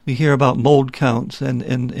 we hear about mold counts and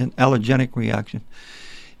allergenic reaction,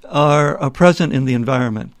 are present in the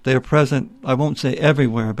environment. They are present, I won't say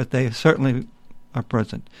everywhere, but they certainly are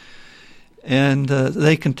present. And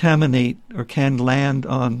they contaminate or can land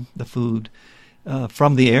on the food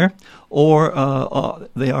from the air, or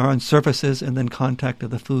they are on surfaces, and then contact of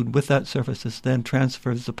the food with that surfaces then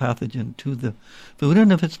transfers the pathogen to the food.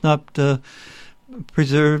 And if it's not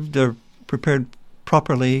preserved or prepared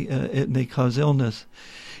properly, it may cause illness.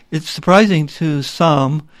 It's surprising to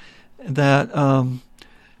some that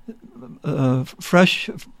fresh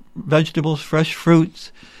vegetables, fresh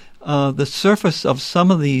fruits, the surface of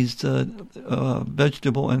some of these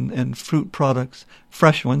vegetable and fruit products,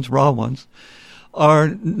 fresh ones, raw ones, are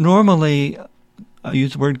normally, I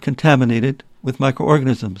use the word contaminated, with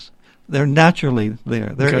microorganisms. They're naturally there.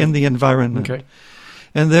 They're in the environment. Okay.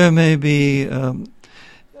 And there may be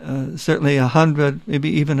certainly 100, maybe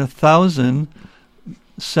even 1,000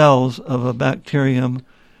 cells of a bacterium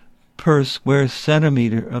per square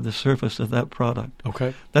centimeter of the surface of that product.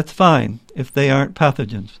 Okay. That's fine if they aren't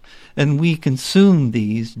pathogens. And we consume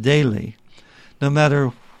these daily, no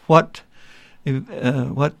matter what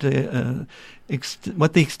the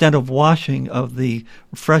extent of washing of the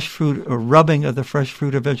fresh fruit or rubbing of the fresh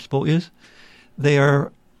fruit or vegetable is. They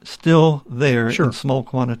are still there in small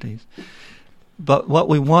quantities. But what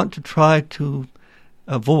we want to try to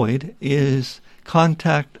avoid is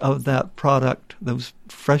contact of that product, those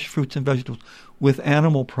fresh fruits and vegetables, with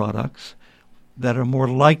animal products that are more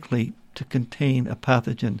likely to contain a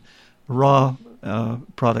pathogen, raw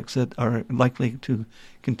products that are likely to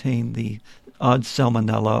contain the odd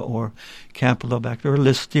salmonella or campylobacter or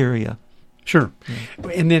listeria. Sure. Yeah.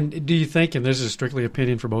 And then do you think, and this is strictly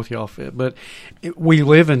opinion for both y'all, but we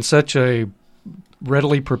live in such a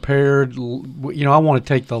readily prepared, I want to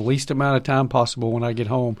take the least amount of time possible when I get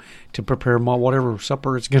home to prepare my whatever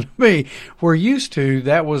supper it's going to be. We're used to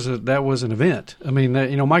that was an event. I mean,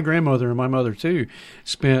 my grandmother and my mother too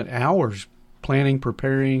spent hours planning,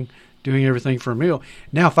 preparing, doing everything for a meal.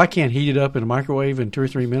 Now, if I can't heat it up in a microwave in 2 or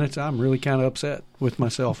 3 minutes, I'm really kind of upset with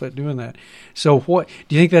myself at doing that. So what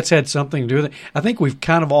do you think that's had something to do with it? I think we've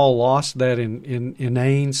kind of all lost that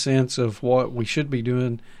inane sense of what we should be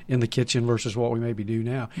doing in the kitchen versus what we maybe do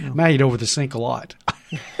now. Yeah. I eat over the sink a lot.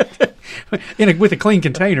 with a clean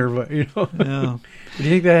container. But Yeah. Do you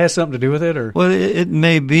think that has something to do with it, or? Well, it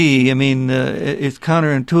may be. I mean, it's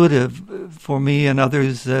counterintuitive for me and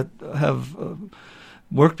others that have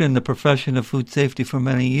worked in the profession of food safety for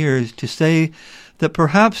many years to say that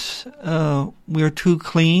perhaps we're too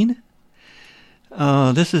clean.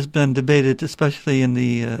 This has been debated, especially in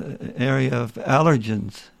the area of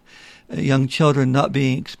allergens. Young children not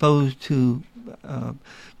being exposed to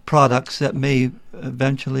products that may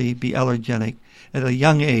eventually be allergenic at a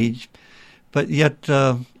young age, but yet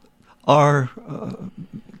are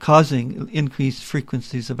causing increased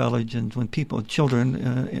frequencies of allergens when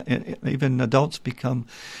children, even adults become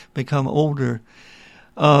older.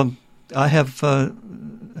 I have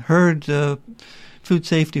heard food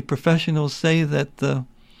safety professionals say that,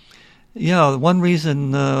 one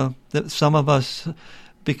reason that some of us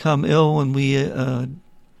become ill when we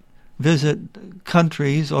visit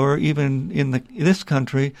countries, or even in this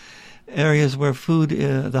country, areas where food,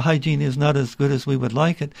 the hygiene is not as good as we would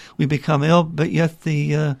like it, we become ill, but yet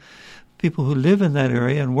the people who live in that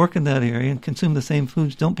area and work in that area and consume the same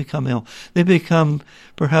foods don't become ill. They become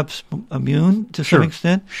perhaps immune to some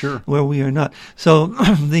extent, where we are not. So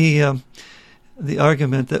the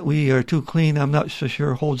argument that we are too clean, I'm not so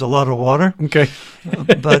sure holds a lot of water. Okay.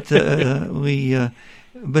 But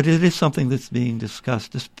it is something that's being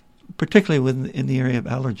discussed, particularly in the area of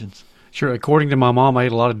allergens. Sure. According to my mom, I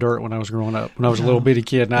ate a lot of dirt when I was growing up, when I was a little bitty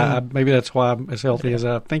kid. And maybe that's why I'm as healthy as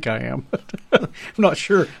I think I am. I'm not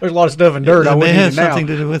sure. There's a lot of stuff in dirt I wouldn't eat now. It may have something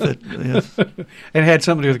to do with it, yes. It had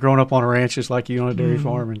something to do with growing up on a ranch, just like you on a dairy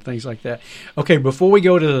farm and things like that. Okay, before we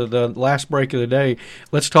go to the last break of the day,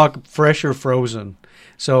 let's talk fresh or frozen.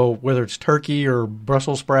 So whether it's turkey or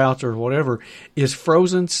Brussels sprouts or whatever, is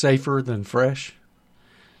frozen safer than fresh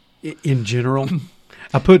in general?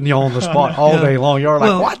 I'm putting you on the spot all day long. You're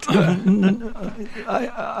like, what?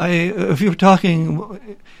 If you're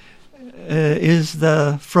talking, is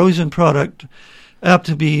the frozen product apt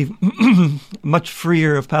to be much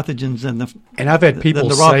freer of pathogens than the And I've had people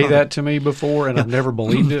the raw say product. That to me before, and I've never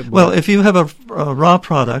believed it. Well, if you have a raw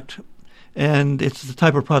product, and it's the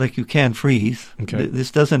type of product you can freeze,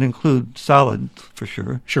 this doesn't include salad for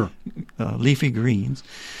sure. Sure. Leafy greens.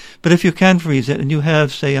 But if you can freeze it, and you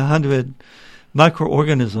have, say, 100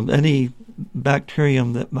 microorganisms, any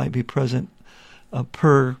bacterium that might be present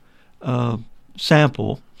per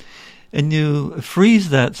sample, and you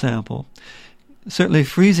freeze that sample, certainly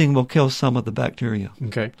freezing will kill some of the bacteria.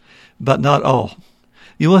 Okay. But not all.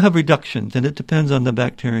 You will have reductions, and it depends on the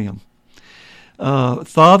bacterium.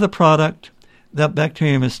 Thaw the product, that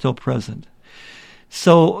bacterium is still present.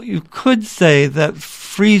 So you could say that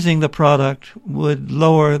freezing the product would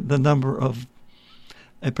lower the number of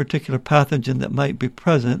a particular pathogen that might be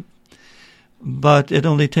present, but it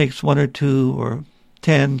only takes 1 or 2 or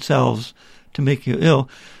 10 cells to make you ill.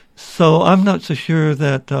 So I'm not so sure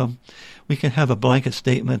that we can have a blanket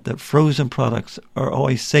statement that frozen products are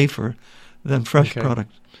always safer than fresh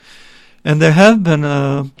products. And there have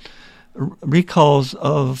been recalls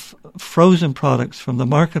of frozen products from the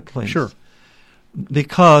marketplace. Sure.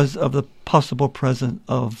 Because of the possible presence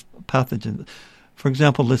of pathogens. For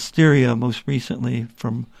example, listeria most recently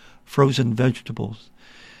from frozen vegetables.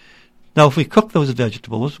 Now, if we cook those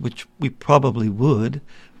vegetables, which we probably would,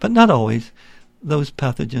 but not always, those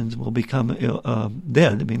pathogens will become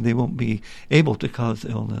dead. I mean, they won't be able to cause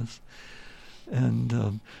illness.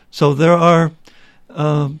 And so there are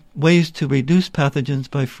ways to reduce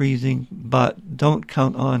pathogens by freezing, but don't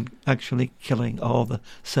count on actually killing all the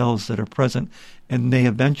cells that are present and may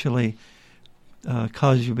eventually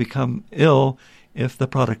cause you to become ill if the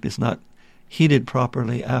product is not heated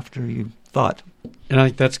properly after you thawed. And I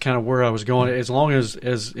think that's kind of where I was going. As long as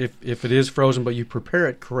if it is frozen, but you prepare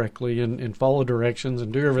it correctly and follow directions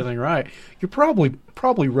and do everything right, you're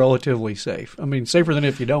probably relatively safe. I mean, safer than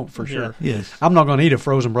if you don't, for sure. Yes. I'm not going to eat a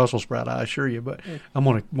frozen Brussels sprout, I assure you, but I'm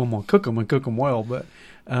going to cook them and cook them well. But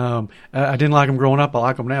I didn't like them growing up. I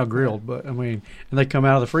like them now grilled. But I mean, and they come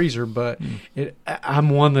out of the freezer. But I'm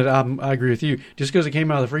one that I agree with you. Just because it came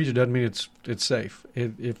out of the freezer doesn't mean it's safe.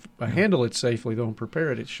 If I handle it safely, though, and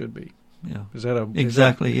prepare it, it should be. Yeah. Is that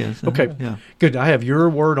exactly? Yes. Okay. Yeah. Good. I have your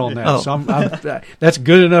word on that. Oh. So that's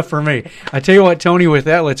good enough for me. I tell you what, Tony. With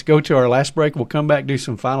that, let's go to our last break. We'll come back, do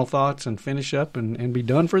some final thoughts, and finish up and be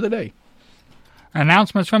done for the day.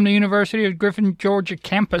 Announcements from the University of Griffin, Georgia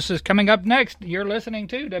campus is coming up next. You're listening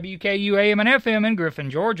to WKU AM and FM in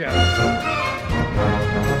Griffin, Georgia.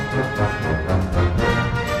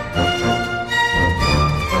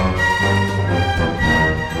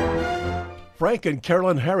 Frank and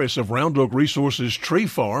Carolyn Harris of Round Oak Resources Tree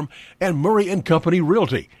Farm and Murray & Company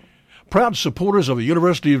Realty. Proud supporters of the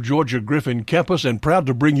University of Georgia Griffin campus and proud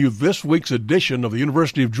to bring you this week's edition of the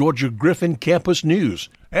University of Georgia Griffin Campus News.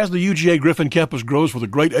 As the UGA Griffin campus grows with the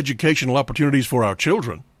great educational opportunities for our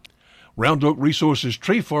children, Round Oak Resources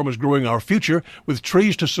Tree Farm is growing our future with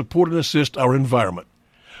trees to support and assist our environment.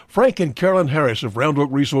 Frank and Carolyn Harris of Round Oak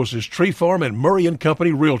Resources Tree Farm and Murray &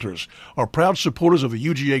 Company Realtors are proud supporters of the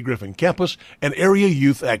UGA Griffin campus and area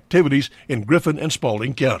youth activities in Griffin and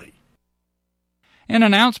Spalding County. In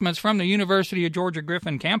announcements from the University of Georgia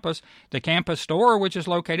Griffin campus, the campus store, which is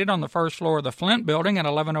located on the first floor of the Flint Building at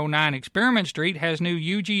 1109 Experiment Street, has new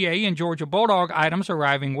UGA and Georgia Bulldog items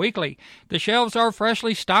arriving weekly. The shelves are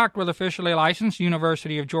freshly stocked with officially licensed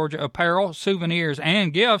University of Georgia apparel, souvenirs,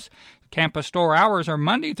 and gifts. Campus store hours are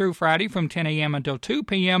Monday through Friday from 10 a.m. until 2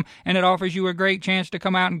 p.m., and it offers you a great chance to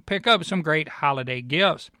come out and pick up some great holiday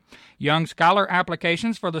gifts. Young Scholar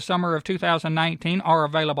applications for the summer of 2019 are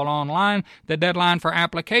available online. The deadline for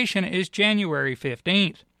application is January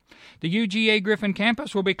 15th. The UGA Griffin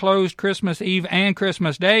campus will be closed Christmas Eve and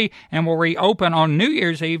Christmas Day and will reopen on New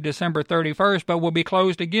Year's Eve, December 31st, but will be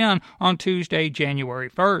closed again on Tuesday, January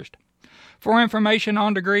 1st. For information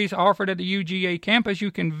on degrees offered at the UGA campus, you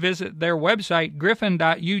can visit their website,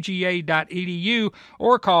 griffin.uga.edu,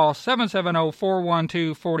 or call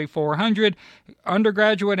 770-412-4400.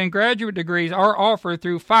 Undergraduate and graduate degrees are offered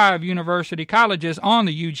through 5 university colleges on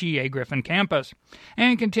the UGA Griffin campus.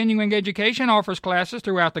 And continuing education offers classes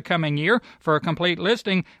throughout the coming year. For a complete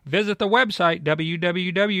listing, visit the website,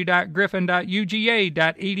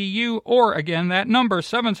 www.griffin.uga.edu, or again, that number,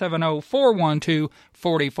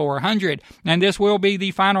 770-412-4400. And this will be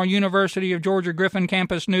the final University of Georgia Griffin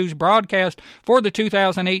Campus News broadcast for the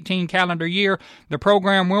 2018 calendar year. The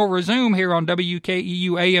program will resume here on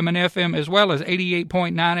WKEU AM and FM as well as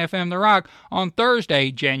 88.9 FM The Rock on Thursday,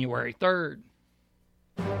 January 3rd.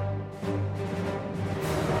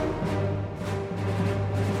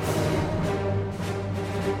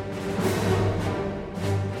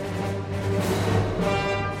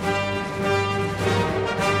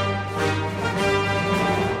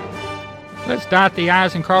 Let's dot the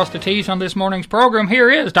I's and cross the T's on this morning's program. Here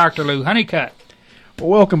is Dr. Lou Honeycutt. Well,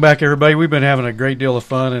 welcome back, everybody. We've been having a great deal of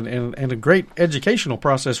fun and a great educational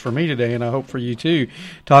process for me today, and I hope for you too,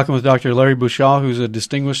 talking with Dr. Larry Bushaw, who's a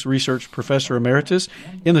distinguished research professor emeritus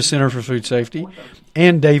in the Center for Food Safety,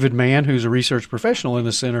 and David Mann, who's a research professional in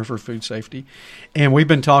the Center for Food Safety. And we've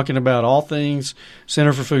been talking about all things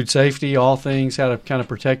Center for Food Safety, all things how to kind of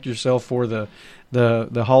protect yourself for the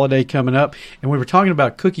holiday coming up. And we were talking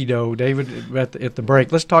about cookie dough, David, at the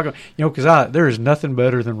break. Let's talk, because there is nothing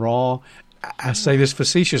better than raw. I say this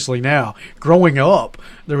facetiously now. Growing up,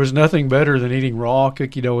 there was nothing better than eating raw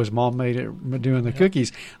cookie dough as Mom made it, doing the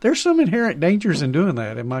cookies. There's some inherent dangers in doing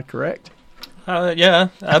that. Am I correct? Yeah.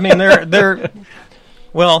 I mean, they're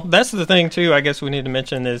well, that's the thing, too, I guess we need to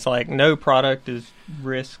mention is, like, no product is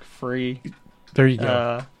risk-free. There you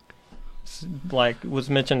go. Like was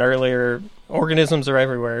mentioned earlier, organisms are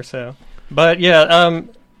everywhere. So, but yeah,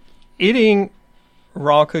 eating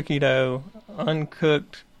raw cookie dough,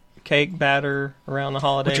 uncooked cake batter around the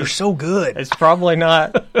holidays, which are so good, it's probably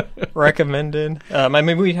not recommended. I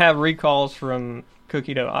mean, we have recalls from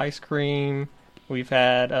cookie dough ice cream. We've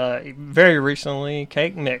had very recently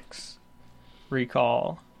cake mix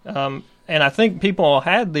recall, and I think people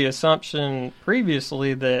had the assumption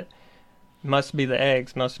previously that must be the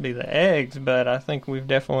eggs, but I think we've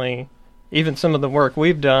definitely, even some of the work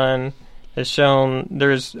we've done has shown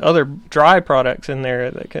there's other dry products in there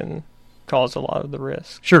that can cause a lot of the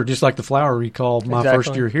risk. Sure, just like the flour recall my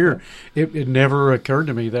first year here. Yeah. It never occurred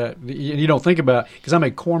to me that, you don't think about, because I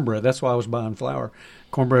make cornbread, that's why I was buying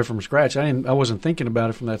cornbread from scratch. I wasn't thinking about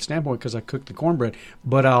it from that standpoint because I cooked the cornbread,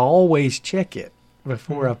 but I always check it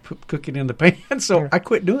before I cook it in the pan. So I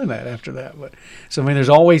quit doing that after that. But so I mean, there's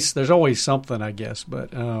always something, I guess.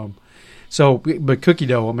 But but cookie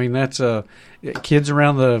dough. I mean, that's kids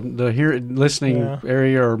around the here listening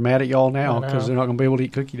area are mad at y'all now because they're not going to be able to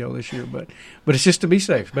eat cookie dough this year. But it's just to be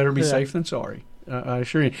safe. Better be safe than sorry. I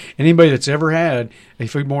assure you. Anybody that's ever had a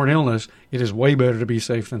foodborne illness, it is way better to be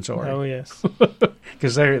safe than sorry. Oh, yes.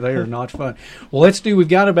 Because they are not fun. Well, we've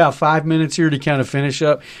got about 5 minutes here to kind of finish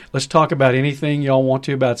up. Let's talk about anything y'all want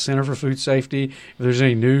to about Center for Food Safety, if there's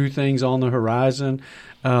any new things on the horizon.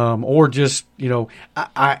 Or just,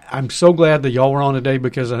 I'm so glad that y'all were on today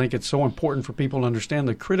because I think it's so important for people to understand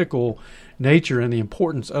the critical nature and the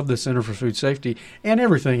importance of the Center for Food Safety and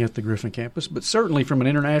everything at the Griffin campus. But certainly from an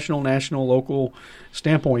international, national, local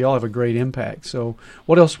standpoint, y'all have a great impact. So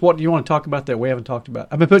what else? What do you want to talk about that we haven't talked about?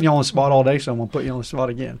 I've been putting you on the spot all day, so I'm going to put you on the spot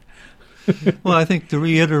again. Well, I think to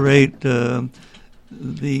reiterate,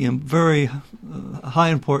 the very high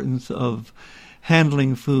importance of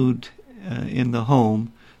handling food in the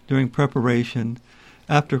home during preparation,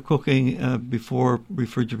 after cooking, before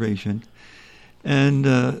refrigeration, and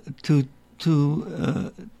to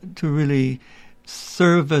really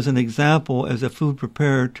serve as an example, as a food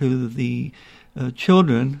preparer to the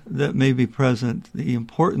children that may be present, the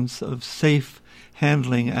importance of safe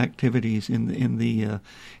handling activities in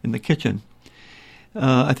the kitchen.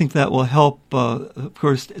 I think that will help, of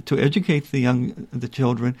course, to educate the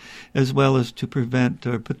children, as well as to prevent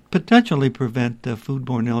or potentially prevent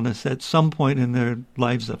foodborne illness at some point in their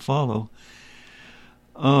lives that follow.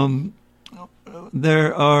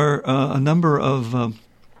 There are a number of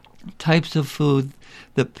types of food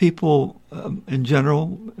that people in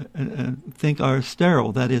general think are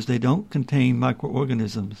sterile. That is, they don't contain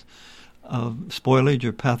microorganisms of spoilage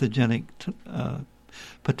or pathogenic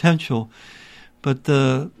potential. But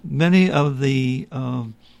many of the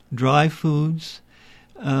dry foods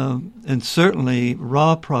and certainly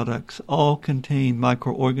raw products all contain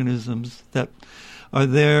microorganisms that are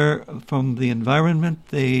there from the environment.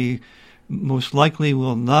 They most likely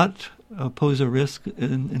will not pose a risk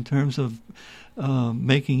in terms of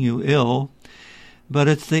making you ill, but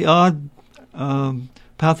it's the odd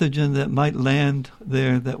pathogen that might land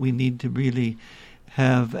there that we need to really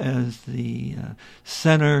have as the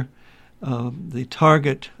center, the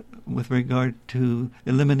target with regard to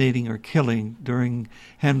eliminating or killing during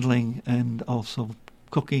handling and also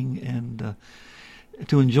cooking, and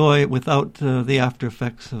to enjoy it without the after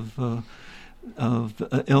effects of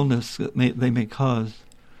illness that they may cause.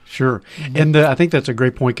 Sure. And I think that's a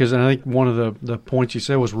great point, because I think one of the points you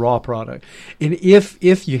said was raw product. And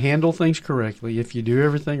if you handle things correctly, if you do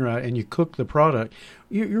everything right and you cook the product,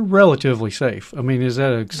 you're relatively safe. I mean, is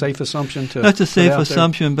that a safe assumption? That's a safe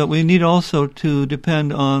assumption, but we need also to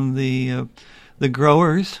depend on the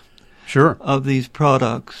growers. Sure. Of these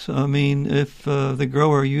products. I mean, if the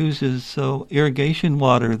grower uses irrigation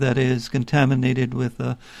water that is contaminated with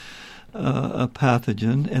a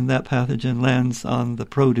pathogen, and that pathogen lands on the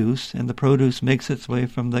produce, and the produce makes its way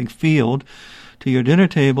from the field to your dinner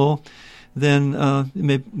table, then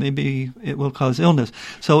maybe it will cause illness.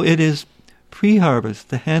 So it is pre-harvest,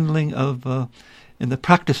 the handling of and the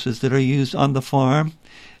practices that are used on the farm,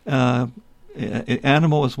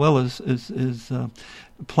 animal as well as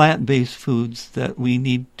plant-based foods, that we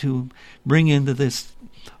need to bring into this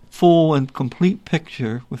full and complete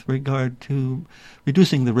picture with regard to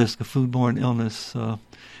reducing the risk of foodborne illness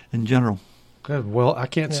in general. Good. Well, I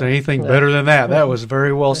can't say anything better than that. That was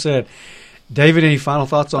very well said. David, any final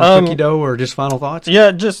thoughts on cookie dough, or just final thoughts?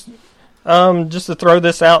 Yeah, just to throw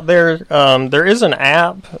this out there, there is an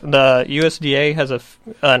app. The USDA has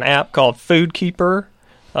an app called Food Keeper.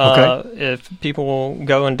 Okay. If people will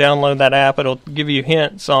go and download that app, it'll give you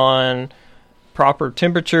hints on proper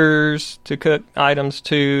temperatures to cook items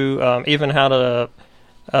to, even how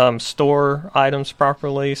to store items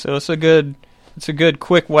properly. So it's a good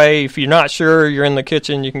quick way. If you're not sure, you're in the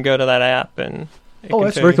kitchen, you can go to that app and.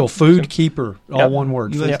 That's very cool. Food Keeper, all one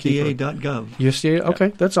word. USDA.gov. USDA. Okay,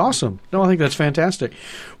 that's awesome. No, I think that's fantastic.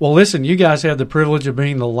 Well, listen, you guys had the privilege of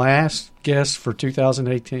being the last guests for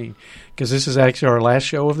 2018, because this is actually our last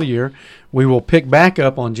show of the year. We will pick back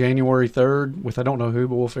up on January 3rd with I don't know who,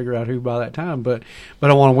 but we'll figure out who by that time. But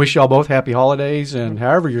I want to wish y'all both happy holidays, and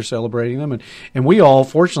however you're celebrating them. And we all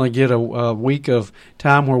fortunately get a week of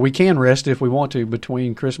time where we can rest if we want to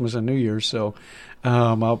between Christmas and New Year's. So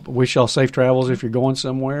I wish y'all safe travels if you're going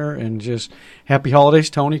somewhere, and just happy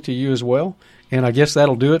holidays, Tony, to you as well. And I guess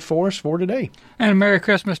that'll do it for us for today. And Merry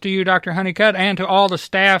Christmas to you, Dr. Honeycutt, and to all the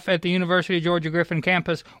staff at the University of Georgia Griffin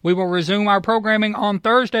campus. We will resume our programming on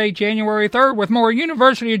Thursday, January 3rd, with more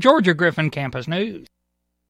University of Georgia Griffin campus news.